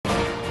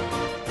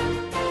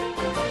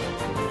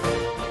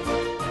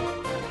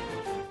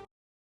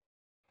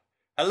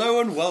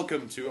Hello and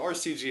welcome to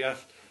RCGF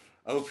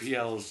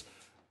OPL's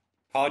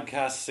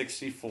Podcast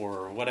 64,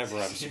 or whatever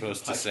I'm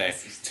supposed to say.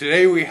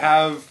 Today we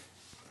have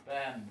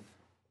Ben,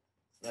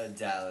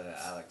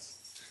 Alex,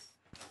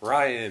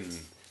 Ryan.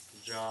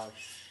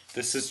 Josh.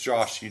 This is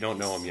Josh, you don't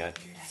know him yet.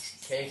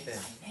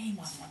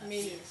 Nathan.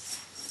 Me.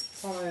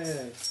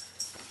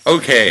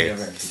 Okay,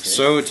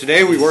 so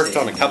today we worked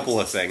on a couple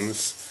of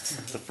things.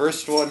 The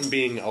first one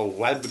being a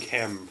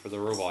webcam for the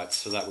robot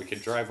so that we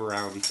could drive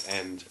around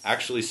and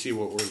actually see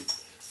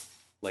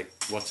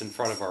what's in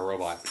front of our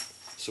robot,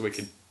 so we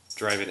could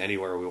drive it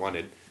anywhere we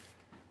wanted.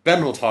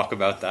 Ben will talk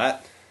about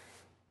that.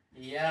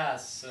 Yeah,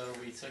 so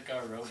we took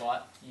our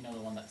robot, the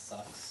one that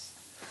sucks,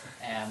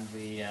 and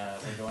we're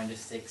going to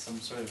stick some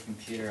sort of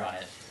computer on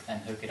it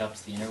and hook it up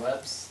to the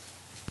interwebs.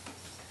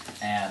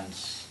 And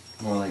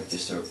more like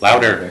just a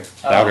louder.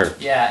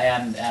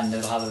 Yeah, and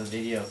it'll have a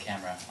video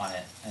camera on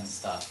it and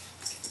stuff.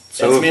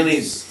 So it's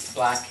mainly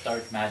black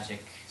dark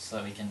magic, so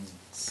that we can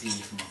see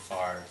from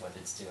afar what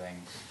it's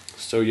doing.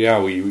 So yeah,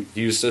 we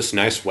used this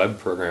nice web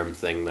program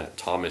thing that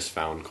Thomas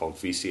found called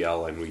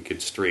VCL, and we could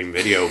stream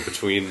video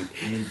between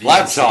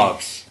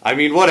laptops. I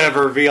mean,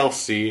 whatever,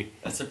 VLC.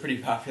 That's a pretty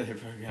popular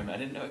program. I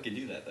didn't know it could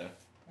do that though.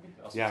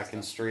 Yeah, it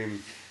can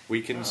stream.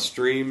 We can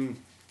stream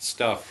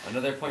stuff.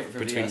 Another point for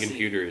between VLC.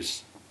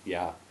 computers.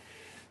 Yeah,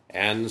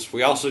 and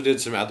we also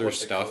did some other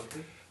stuff,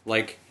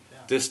 like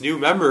this new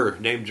member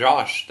named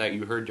Josh that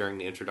you heard during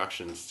the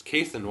introductions.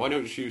 Kathan, why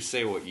don't you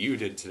say what you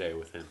did today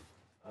with him?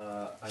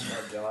 I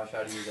taught Josh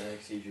how to use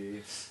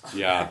NXCG.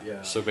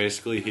 Yeah. So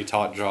basically, he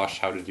taught Josh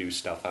how to do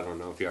stuff. I don't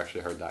know if you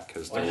actually heard that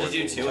because Why did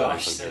you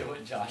Josh say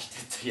what Josh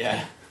did today?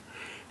 Yeah.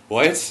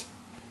 What?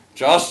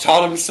 Josh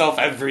taught himself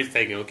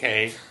everything.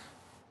 Okay.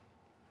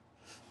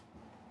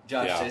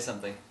 Josh, Yeah. say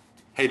something.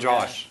 Hey,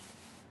 Josh.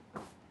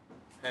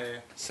 Hey,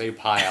 Say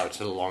pi out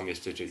to the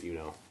longest digit you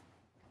know.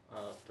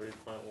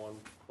 3.1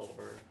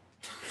 forward.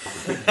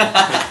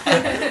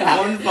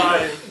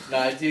 1-5.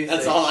 9-2.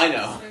 That's all I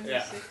know.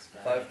 Yeah.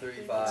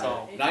 5-3-5. That's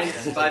all.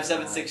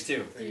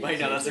 95762. Wait,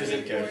 no, that's their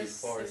zip code.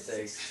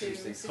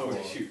 4-6-2-6-4.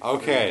 Oh shoot.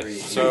 Okay,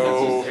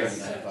 so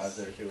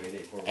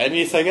 5-0-2-8-8-4.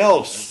 anything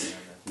else?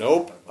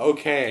 Nope.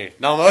 Okay.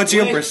 Now,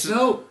 Moji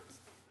No!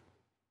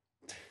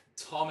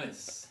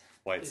 Thomas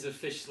What? is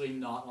officially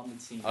not on the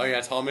team. Oh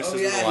yeah, Thomas Oh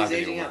isn't yeah, allowed he's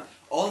aging anymore out.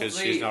 All because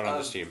three. she's not on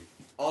this team.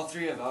 All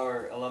three of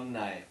our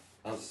alumni.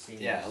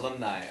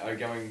 Alumni are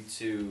going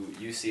to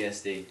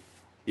UCSD.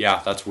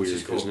 Yeah, that's weird,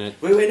 Which is cool. isn't it?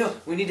 Wait, no.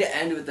 We need to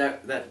end with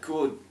that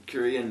cool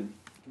Korean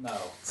No.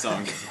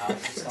 song.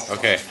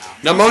 Okay.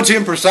 Namoji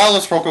and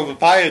Prasalis Proko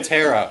Papaya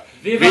Terra.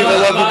 Viva Viva la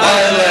la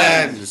Papaya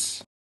Lands!